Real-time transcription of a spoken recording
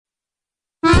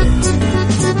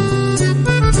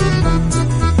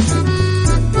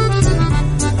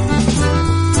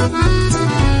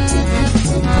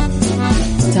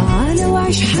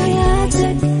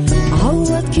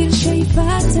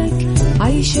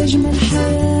أجمل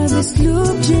حياة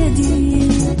بأسلوب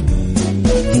جديد.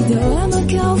 في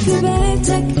دوامك أو في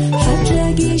بيتك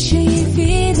حتلاقي شي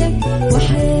يفيدك،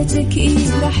 وحياتك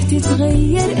إيه راح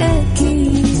تتغير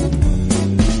أكيد.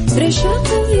 رشاق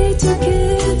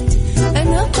ويتوكيت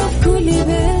أنا قف كل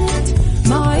بيت،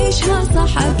 ما عيشها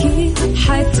صح أكيد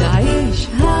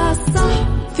حتعيشها صح.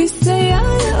 في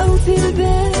السيارة أو في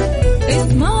البيت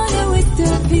اسمعنا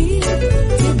والتوفيق،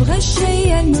 تبغى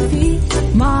الشيء المفيد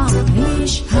ما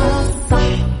عيشها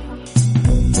صح.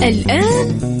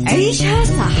 الآن عيشها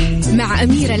صح مع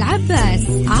أميرة العباس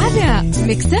على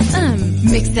ميكس اف ام.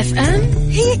 ميكس اف ام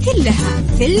هي كلها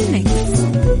في الميكس.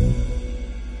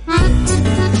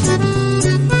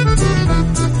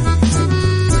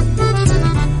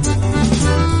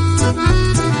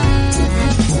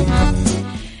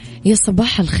 يا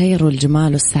صباح الخير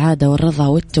والجمال والسعادة والرضا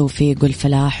والتوفيق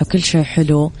والفلاح وكل شيء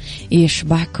حلو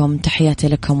يشبعكم. تحياتي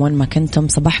لكم وين ما كنتم،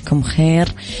 صباحكم خير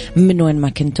من وين ما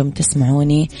كنتم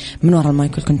تسمعوني. من وراء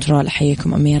المايكل كنترول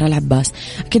أحييكم أميرة العباس.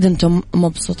 أكيد أنتم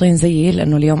مبسوطين زيي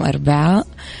لأنه اليوم أربعاء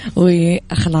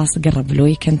وخلاص قرب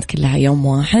الويكند، كلها يوم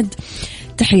واحد.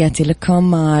 تحياتي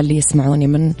لكم اللي يسمعوني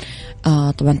من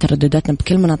طبعا تردداتنا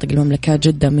بكل مناطق المملكة.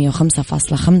 جدة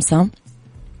 105.5،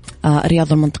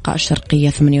 رياض المنطقة الشرقية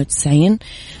 98،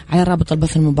 على رابط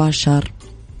البث المباشر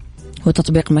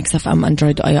وتطبيق ميكس اف ام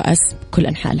اندرويد واي او اس بكل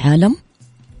أنحاء العالم.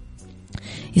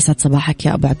 يسعد صباحك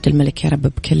يا أبو عبد الملك، يا رب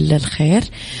بكل الخير.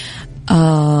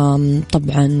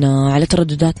 طبعا على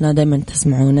تردداتنا دايما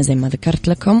تسمعونا زي ما ذكرت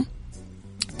لكم.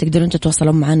 تقدرون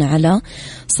تتواصلون معنا على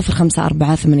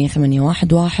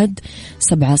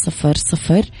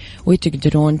 0548811700،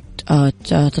 وتقدرون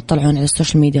تطلعون على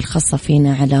السوشيال ميديا الخاصة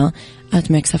فينا على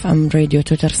 @mixfmradio،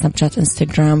 تويتر، سناب شات،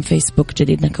 انستغرام، فيسبوك.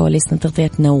 جديدنا، كواليسنا،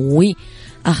 تغطيتنا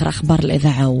وآخر أخبار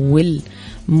الإذاعة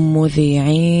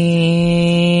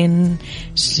والمذيعين.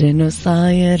 شنو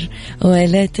صاير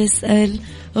ولا تسأل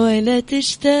ولا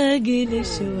تشتاق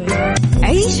لشوي.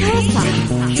 عيشها صح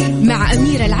مع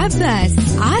أميرة العباس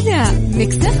على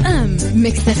ميكس اف ام.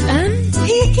 ميكس اف ام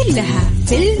هي كلها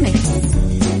في الميكس.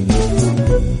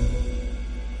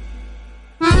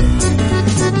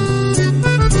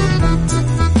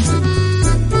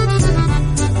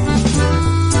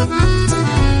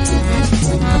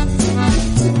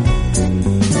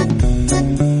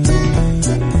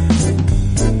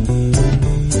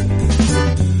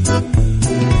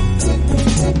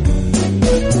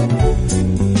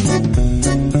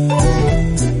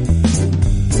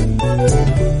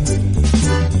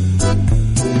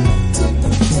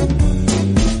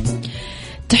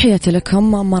 تحياتي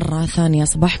لكم مرة ثانية،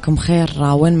 صباحكم خير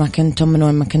وين ما كنتم، من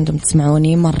وين ما كنتم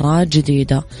تسمعوني مرة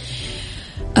جديدة.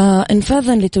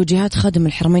 انفاذا لتوجيهات خادم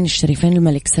الحرمين الشريفين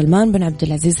الملك سلمان بن عبد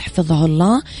العزيز حفظه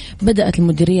الله، بدأت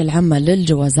المديرية العامة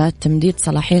للجوازات تمديد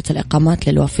صلاحية الإقامات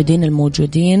للوافدين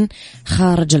الموجودين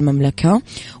خارج المملكة،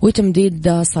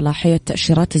 وتمديد صلاحية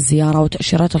تأشيرات الزيارة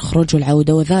وتأشيرات الخروج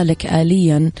والعودة، وذلك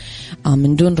آليا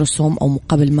من دون رسوم أو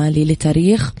مقابل مالي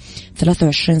لتاريخ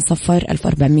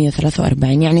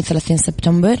 23/04/1443، يعني 30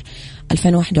 سبتمبر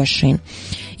 2021.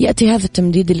 يأتي هذا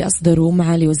التمديد اللي أصدره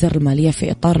معالي وزير المالية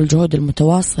في إطار الجهود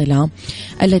المتواصلة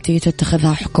التي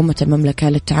تتخذها حكومة المملكة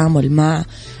للتعامل مع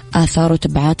آثار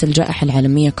وتبعات الجائحة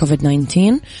العالمية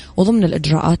كوفيد-19، وضمن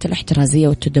الإجراءات الاحترازية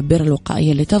والتدبير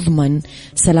الوقائية لتضمن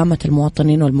سلامة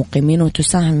المواطنين والمقيمين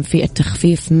وتساهم في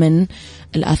التخفيف من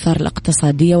الآثار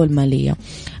الاقتصادية والمالية.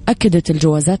 أكدت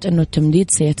الجوازات أنه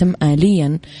التمديد سيتم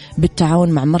آليا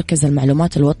بالتعاون مع مركز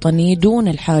المعلومات الوطني دون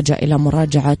الحاجة إلى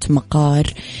مراجعة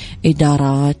مقار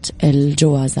إدارات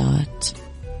الجوازات.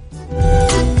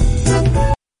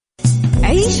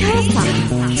 عيشها صح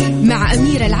مع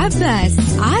أميرة العباس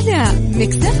على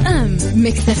ميكس اف ام.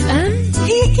 ميكس اف ام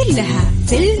هي كلها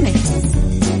في الميكس.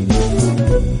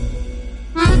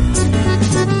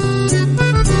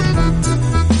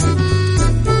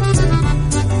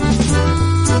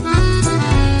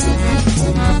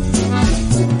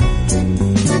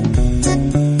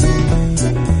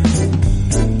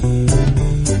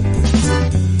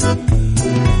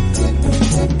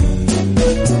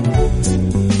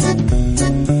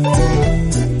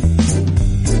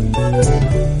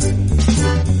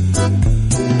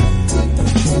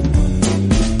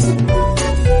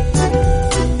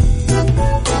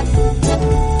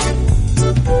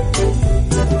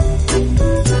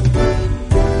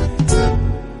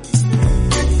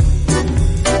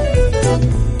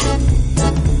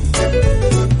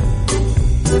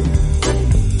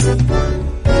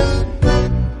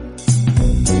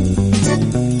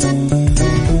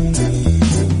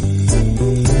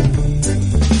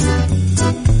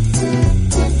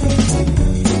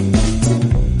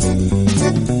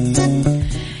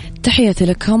 تحياتي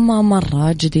لكم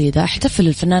مرة جديدة. احتفل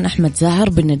الفنان أحمد زاهر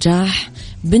بنجاح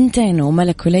بنتين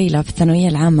وملك وليلى في الثانوية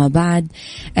العامة بعد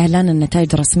إعلان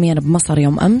النتائج رسميا بمصر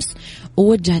يوم أمس،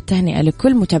 ووجه التهنئة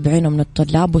لكل متابعينه من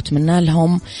الطلاب وتمنى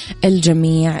لهم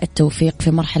الجميع التوفيق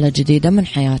في مرحلة جديدة من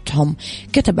حياتهم.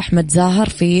 كتب أحمد زاهر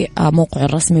في موقعه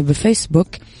الرسمي بفيسبوك: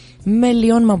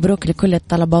 مليون مبروك لكل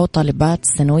الطلبة وطالبات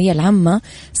الثانوية العامة،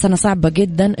 سنة صعبة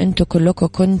جدا، انتوا كلكم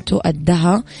كنتوا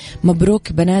قدها،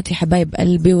 مبروك بناتي حبايب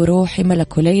قلبي وروحي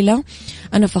ملك وليلى،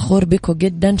 أنا فخور بكم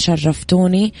جدا،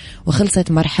 شرفتوني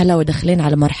وخلصت مرحلة ودخلين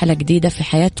على مرحلة جديدة في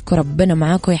حياتكم، ربنا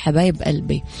معاكم يا حبايب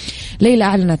قلبي. ليلى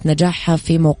أعلنت نجاحها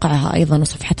في موقعها أيضا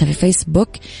وصفحتها في فيسبوك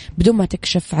بدون ما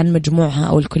تكشف عن مجموعها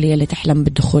أو الكلية اللي تحلم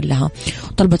بالدخول لها،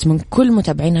 وطلبت من كل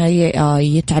متابعينها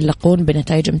يتعلقون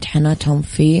بنتائج امتحاناتهم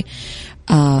في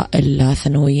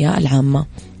الثانوية العامة.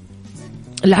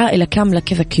 العائلة كاملة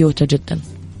كذا كيوتة جدا.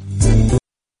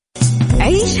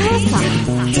 عيشها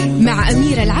صح مع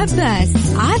أميرة العباس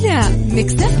على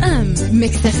ميكس اف ام.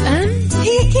 ميكس اف ام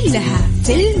هي كلها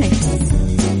في الميكس.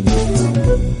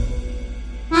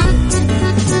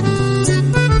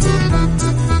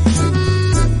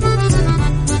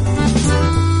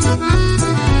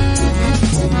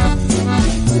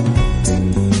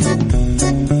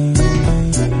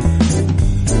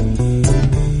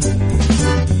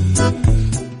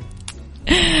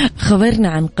 خبرنا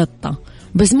عن قطة،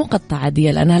 بس مو قطة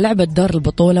عادية لأنها لعبت دور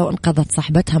البطولة وانقذت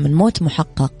صاحبتها من موت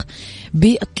محقق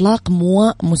بإطلاق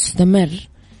مواء مستمر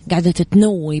قاعدة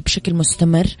تتنوي بشكل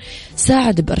مستمر.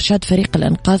 ساعد بإرشاد فريق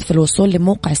الإنقاذ في الوصول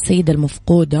لموقع السيدة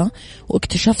المفقودة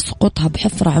واكتشاف سقوطها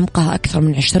بحفرة عمقها أكثر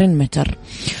من 20 متر.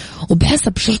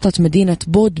 وبحسب شرطة مدينة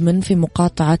بودمن في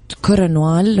مقاطعة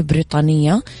كورنوال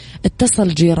البريطانية، اتصل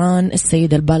جيران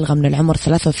السيدة البالغة من العمر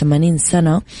 83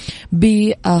 سنة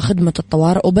بخدمة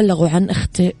الطوارئ وبلغوا عن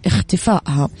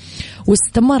اختفائها،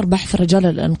 واستمر بحث رجال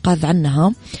الإنقاذ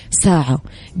عنها ساعة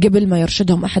قبل ما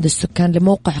يرشدهم أحد السكان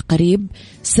لموقع قريب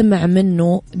سمع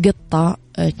منه قطة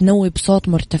تنوي بصوت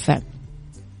مرتفع.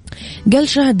 قال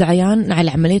شاهد عيان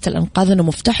على عملية الإنقاذ أنه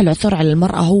مفتاح العثور على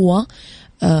المرأة هو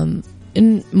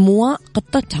مواء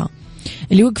قطتها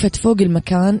اللي وقفت فوق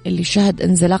المكان اللي شهد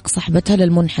انزلاق صاحبتها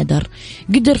للمنحدر.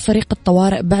 قدر فريق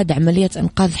الطوارئ بعد عملية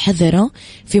إنقاذ حذرة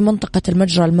في منطقة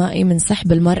المجرى المائي من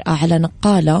سحب المرأة على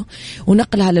نقالة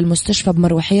ونقلها للمستشفى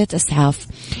بمروحية إسعاف.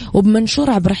 وبمنشور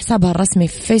عبر حسابها الرسمي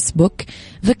في فيسبوك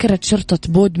ذكرت شرطة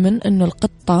بودمن أنه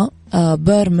القطة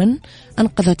بيرمن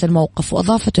أنقذت الموقف،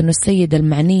 وأضافت أنه السيدة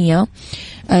المعنية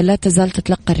لا تزال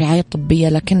تتلقى الرعاية الطبية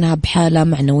لكنها بحالة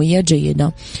معنوية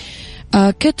جيدة.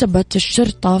 كتبت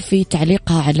الشرطة في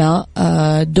تعليقها على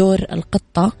دور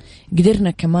القطة: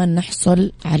 قدرنا كمان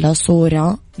نحصل على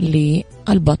صورة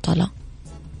للبطلة.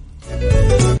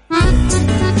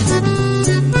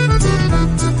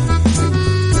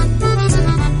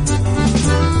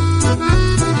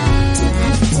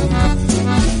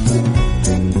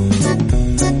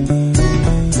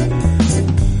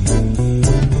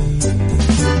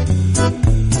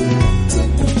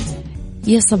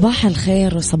 يا صباح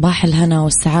الخير وصباح الهنا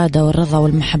والسعادة والرضا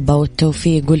والمحبة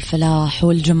والتوفيق والفلاح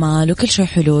والجمال وكل شيء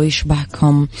حلو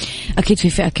يشبهكم. أكيد في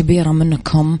فئة كبيرة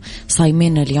منكم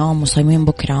صايمين اليوم وصايمين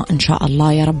بكرة إن شاء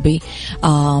الله يا ربي،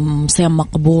 صيام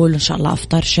مقبول إن شاء الله،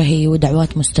 أفطار شهي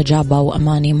ودعوات مستجابة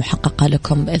وأماني محققة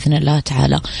لكم بإذن الله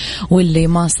تعالى. واللي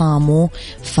ما صاموا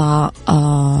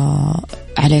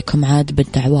عليكم عاد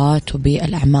بالدعوات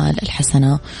وبالأعمال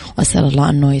الحسنة، وأسأل الله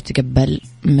أنه يتقبل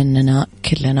مننا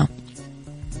كلنا.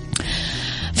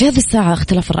 في هذه الساعة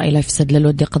اختلاف الرأي لا يفسد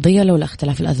للود قضية لولا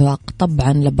اختلاف الأذواق.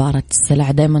 طبعا لبارة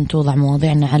السلع دائما توضع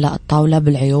مواضيعنا على الطاولة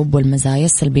بالعيوب والمزايا،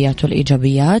 السلبيات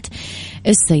والإيجابيات،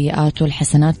 السيئات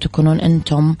والحسنات، تكونون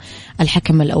أنتم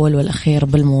الحكم الأول والأخير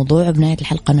بالموضوع. بنهاية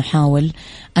الحلقة نحاول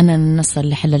أن نصل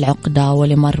لحل العقدة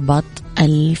ولمربط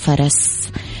الفرس.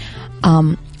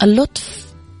 اللطف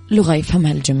لغة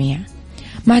يفهمها الجميع،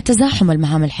 مع تزاحم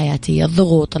المهام الحياتية،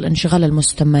 الضغوط، الانشغال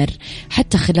المستمر،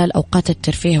 حتى خلال أوقات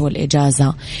الترفيه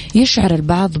والإجازة، يشعر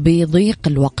البعض بضيق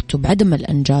الوقت وبعدم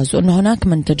الإنجاز، وأن هناك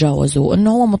من تجاوزه،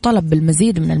 وأنه هو مطالب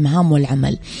بالمزيد من المهام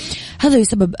والعمل. هذا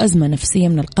يسبب أزمة نفسية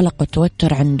من القلق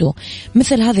والتوتر عنده.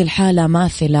 مثل هذه الحالة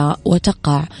ماثلة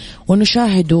وتقع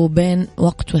ونشاهده بين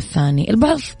وقت والثاني.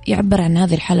 البعض يعبر عن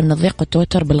هذه الحالة من الضيق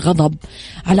والتوتر بالغضب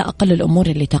على أقل الأمور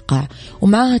اللي تقع،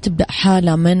 ومعها تبدأ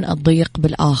حالة من الضيق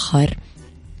بالآخر.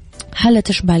 حالة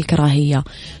تشبه الكراهية،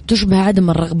 تشبه عدم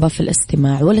الرغبة في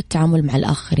الاستماع ولا التعامل مع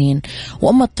الآخرين.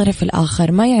 وأما الطرف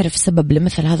الآخر ما يعرف سبب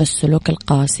لمثل هذا السلوك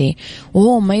القاسي،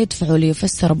 وهو ما يدفعه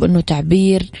ليفسر بأنه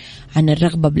تعبير عن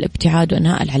الرغبة بالابتعاد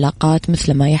وإنهاء العلاقات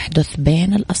مثل ما يحدث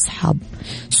بين الأصحاب.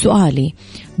 سؤالي،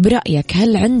 برأيك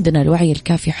هل عندنا الوعي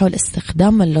الكافي حول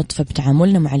استخدام اللطف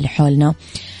بتعاملنا مع اللي حولنا؟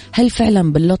 هل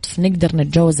فعلا باللطف نقدر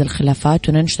نتجاوز الخلافات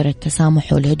وننشر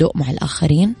التسامح والهدوء مع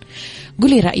الآخرين؟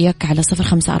 قولي رأيك على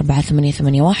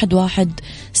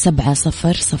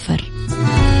 0548811700.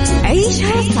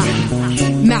 عيشها صح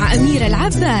مع أميرة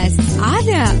العباس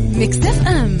على مكسف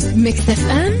أم. مكسف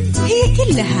أم هي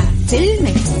كلها في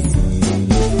المكس.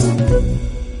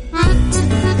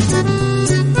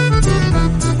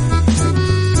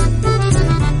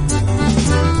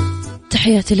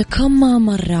 تحياتي لكم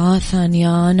مرة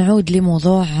ثانية. نعود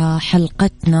لموضوع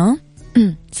حلقتنا.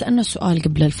 سألنا سؤال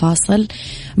قبل الفاصل،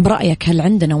 برأيك هل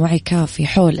عندنا وعي كافي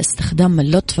حول استخدام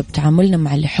اللطف بتعاملنا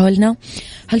مع اللي حولنا؟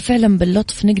 هل فعلا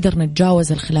باللطف نقدر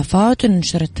نتجاوز الخلافات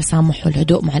وننشر التسامح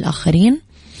والهدوء مع الآخرين؟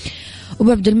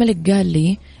 أبو عبد الملك قال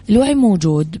لي الوعي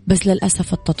موجود بس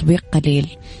للأسف التطبيق قليل.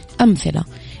 أمثلة: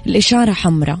 الإشارة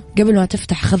حمراء، قبل ما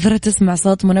تفتح خضرة تسمع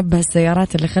صوت منبه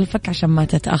السيارات اللي خلفك عشان ما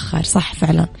تتأخر. صح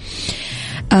فعلا.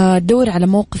 دور على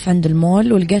موقف عند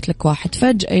المول ولقيت لك واحد،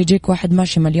 فجأة يجيك واحد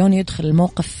ماشي مليون يدخل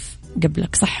الموقف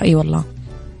قبلك. صح، أي والله.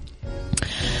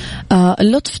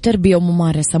 اللطف تربية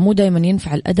وممارسة، مو دايما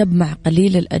ينفع الأدب مع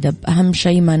قليل الأدب، أهم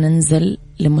شيء ما ننزل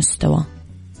لمستوى.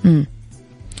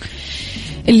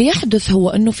 اللي يحدث هو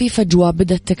أنه في فجوة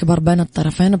بدأت تكبر بين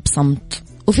الطرفين بصمت،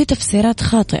 وفي تفسيرات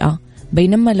خاطئة،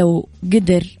 بينما لو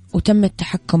قدر وتم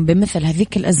التحكم بمثل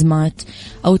هذيك الأزمات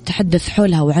أو التحدث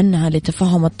حولها وعنها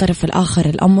لتفهم الطرف الآخر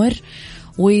الأمر،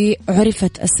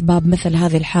 وعرفت أسباب مثل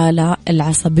هذه الحالة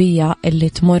العصبية اللي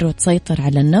تمر وتسيطر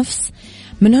على النفس،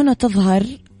 من هنا تظهر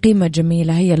قيمة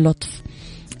جميلة هي اللطف.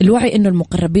 الوعي إنه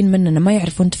المقربين مننا ما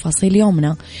يعرفون تفاصيل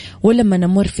يومنا ولما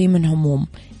نمر فيه من هموم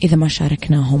إذا ما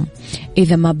شاركناهم،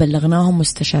 إذا ما بلغناهم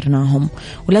واستشرناهم.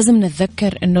 ولازم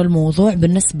نتذكر إنه الموضوع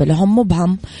بالنسبة لهم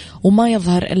مبهم وما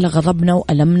يظهر إلا غضبنا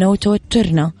وألمنا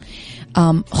وتوترنا.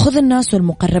 خذ الناس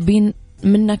والمقربين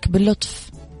منك باللطف،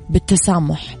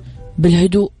 بالتسامح،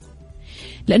 بالهدوء،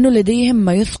 لأنه لديهم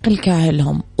ما يثقل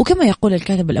كاهلهم. وكما يقول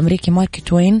الكاتب الأمريكي مارك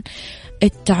توين،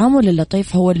 التعامل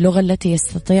اللطيف هو اللغة التي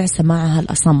يستطيع سماعها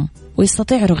الأصم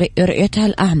ويستطيع رؤيتها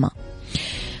الأعمى.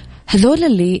 هذول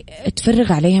اللي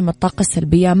تفرغ عليهم الطاقة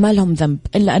السلبية ما لهم ذنب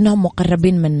إلا أنهم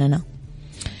مقربين مننا.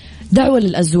 دعوة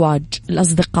للأزواج،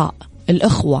 الأصدقاء،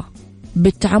 الأخوة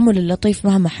بالتعامل اللطيف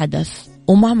مهما حدث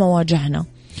ومهما واجهنا.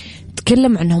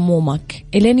 تكلم عن همومك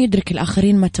إلين يدرك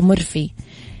الآخرين ما تمر فيه،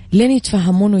 لين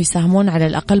يتفهمون ويساهمون على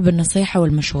الأقل بالنصيحة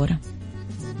والمشورة.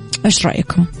 إيش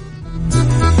رأيكم؟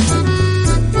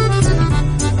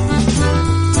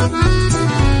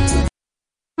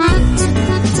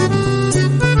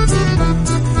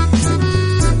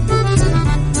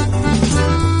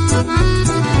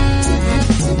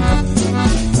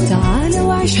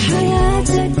 عيش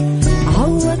حياتك،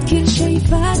 عوض كل شي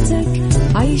فاتك،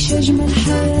 عيش أجمل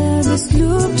حياة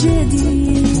بأسلوب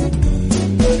جديد.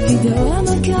 في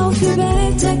دوامك أو في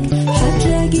بيتك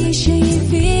حتلاقي شي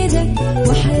يفيدك،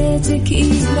 وحياتك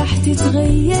إيه راح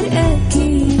تتغير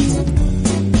أكيد.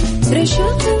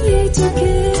 رشاق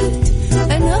ويتوكيت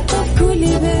أنا قف كل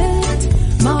بيت،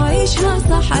 ما عيشها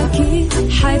صح أكيد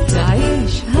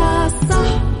حتعيشها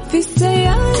صح. في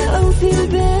السيارة أو في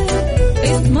البيت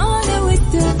اسمعنا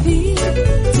والتوفيق،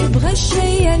 تبغى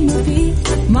الشيء المفيد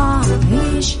ما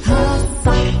عيشها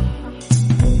صح.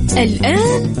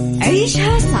 الآن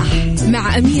عيشها صح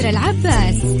مع أميرة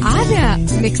العباس على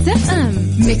مكسف أم.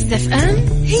 مكسف أم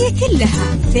هي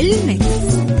كلها في المكس.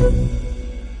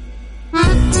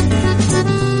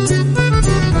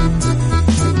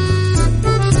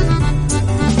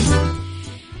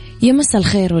 يا مساء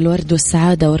الخير والورد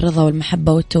والسعادة والرضا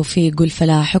والمحبة والتوفيق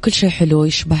والفلاح وكل شيء حلو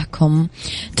يشبهكم.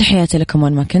 تحياتي لكم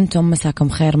وين ما كنتم، مساكم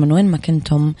خير من وين ما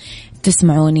كنتم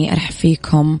تسمعوني. أرحب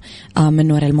فيكم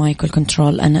من وراء المايك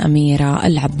والكنترول. أنا أميرة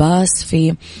العباس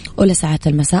في أولى ساعات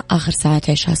المساء، آخر ساعات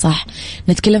عيشها صح.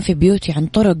 نتكلم في بيوتي عن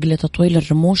طرق لتطويل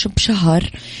الرموش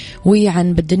بشهر،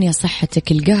 وعن بالدنيا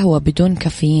صحتك القهوة بدون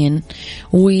كافيين،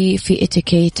 وفي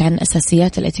اتيكيت عن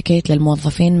أساسيات الاتيكيت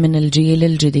للموظفين من الجيل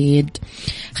الجديد.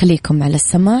 خليكم على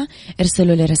السماع،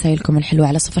 ارسلوا لي رسائلكم الحلوة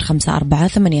على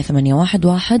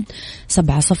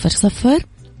 0548811700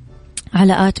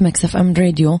 على آت مكسف أم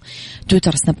راديو،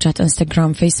 تويتر، سناب شات،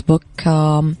 انستغرام، فيسبوك.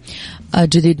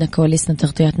 جديدنا، كواليسنا،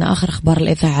 تغطياتنا، آخر أخبار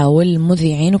الإذاعة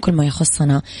والمذيعين وكل ما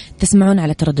يخصنا. تسمعون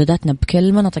على تردداتنا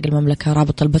بكل مناطق المملكة،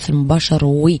 رابط البث المباشر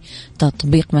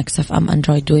وتطبيق مكسف أم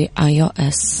أندرويد وآي أو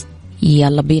إس.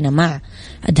 يلا بينا مع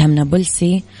أدهم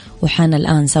نابلسي وحان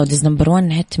الآن سعوديز نمبر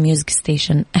 1 هيت ميوزك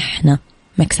ستيشن. احنا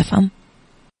ميكس اف ام.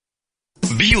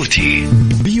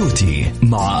 بيوتي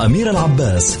مع أميرة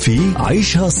العباس في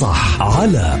عيشها صح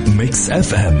على ميكس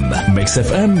اف ام. ميكس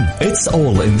اف ام it's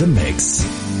all in the mix.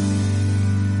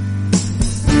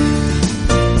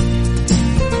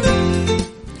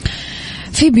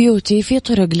 في بيوتي في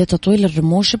طرق لتطويل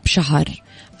الرموش بشهر.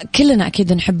 كلنا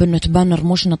أكيد نحب أنه تبان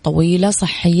رموشنا طويلة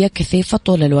صحية كثيفة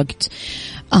طول الوقت،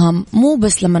 مو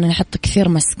بس لما نحط كثير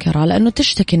مسكرة، لأنه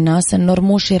تشتكي الناس أنه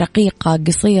رموشي رقيقة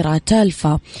قصيرة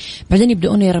تالفة، بعدين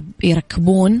يبدأون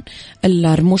يركبون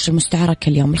الرموش المستعارة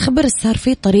كل يوم. الخبر صار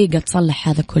في طريقة تصلح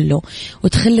هذا كله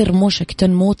وتخلي رموشك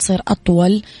تنمو تصير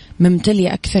أطول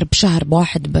ممتلية أكثر بشهر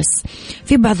واحد بس.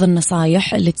 في بعض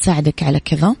النصايح اللي تساعدك على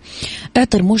كذا.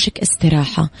 اعطي رموشك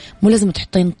استراحة، مو لازم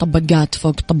تحطين طبقات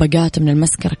فوق طبقات من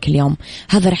المسكرة كل يوم،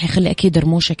 هذا رح يخلي أكيد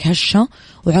رموشك هشة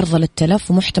وعرضة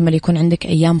للتلف، ومحتمل يكون عندك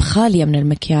أيام خالية من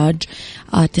المكياج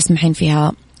تسمحين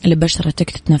فيها لبشرتك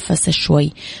تتنفس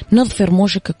شوي. نظفي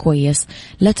رموشك كويس،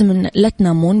 لا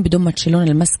تنامون بدون ما تشيلون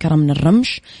المسكرة من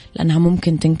الرمش، لأنها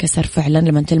ممكن تنكسر فعلا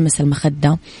لما تلمس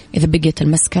المخدة إذا بقيت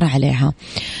المسكرة عليها.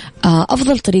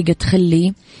 أفضل طريقة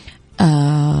تخلي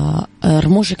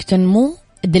رموشك تنمو،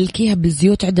 دلكيها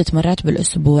بالزيوت عدة مرات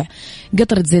بالأسبوع.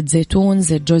 قطرة زيت زيتون،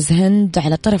 زيت جوز هند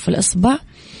على طرف الإصبع،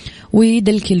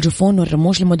 ويدلكي الجفون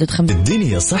والرموش لمدة 5 دقائق.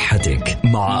 الدنيا صحتك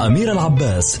مع أميرة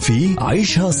العباس في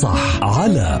عيشها صح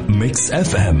على ميكس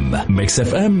اف ام. ميكس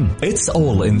اف ام it's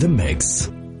all in the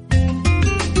mix.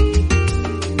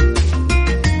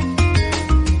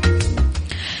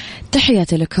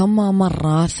 تحياتي لكم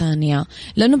مرة ثانية.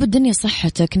 لأنه بالدنيا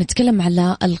صحتك نتكلم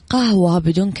على القهوة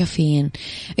بدون كافيين.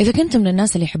 إذا كنت من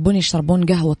الناس اللي يحبون يشربون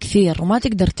قهوة كثير وما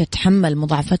تقدر تتحمل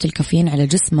مضاعفات الكافيين على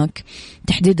جسمك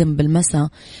تحديدا بالمساء،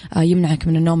 يمنعك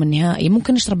من النوم النهائي،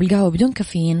 ممكن نشرب القهوة بدون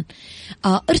كافيين.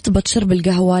 ارتبط شرب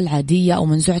القهوة العادية أو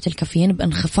منزوعة الكافيين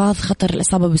بانخفاض خطر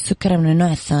الإصابة بالسكر من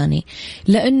النوع الثاني،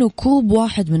 لأنه كوب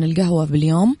واحد من القهوة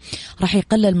باليوم راح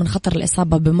يقلل من خطر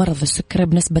الإصابة بمرض السكر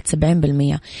بنسبة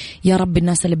 70%. يا رب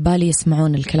الناس اللي ببالي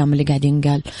يسمعون الكلام اللي قاعد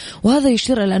ينقال. وهذا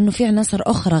يشير إلى أنه في عناصر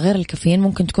أخرى غير الكافيين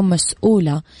ممكن تكون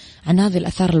مسؤولة عن هذه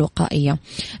الآثار الوقائية.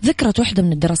 ذكرت واحدة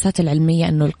من الدراسات العلمية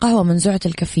أنه القهوة منزوعة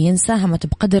الكافيين ساهمت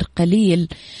بقدر قليل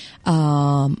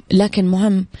لكن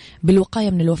مهم بالوقاية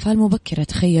من الوفاة المبكرة،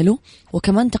 تخيلوا،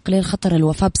 وكمان تقليل خطر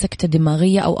الوفاة بسكتة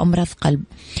دماغية أو أمراض قلب.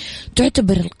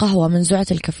 تعتبر القهوة منزوعة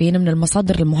الكافيين من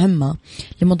المصادر المهمة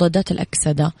لمضادات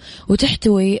الأكسدة،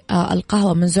 وتحتوي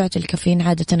القهوة منزوعة الكافيين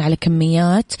عادة على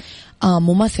كميات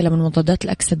مماثلة من مضادات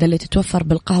الأكسدة اللي تتوفر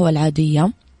بالقهوة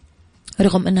العادية،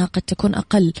 رغم أنها قد تكون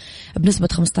أقل بنسبة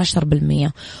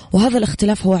 15%. وهذا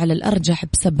الاختلاف هو على الأرجح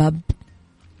بسبب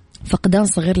فقدان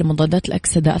صغير لمضادات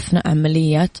الأكسدة أثناء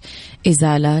عملية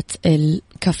إزالة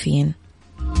الكافيين.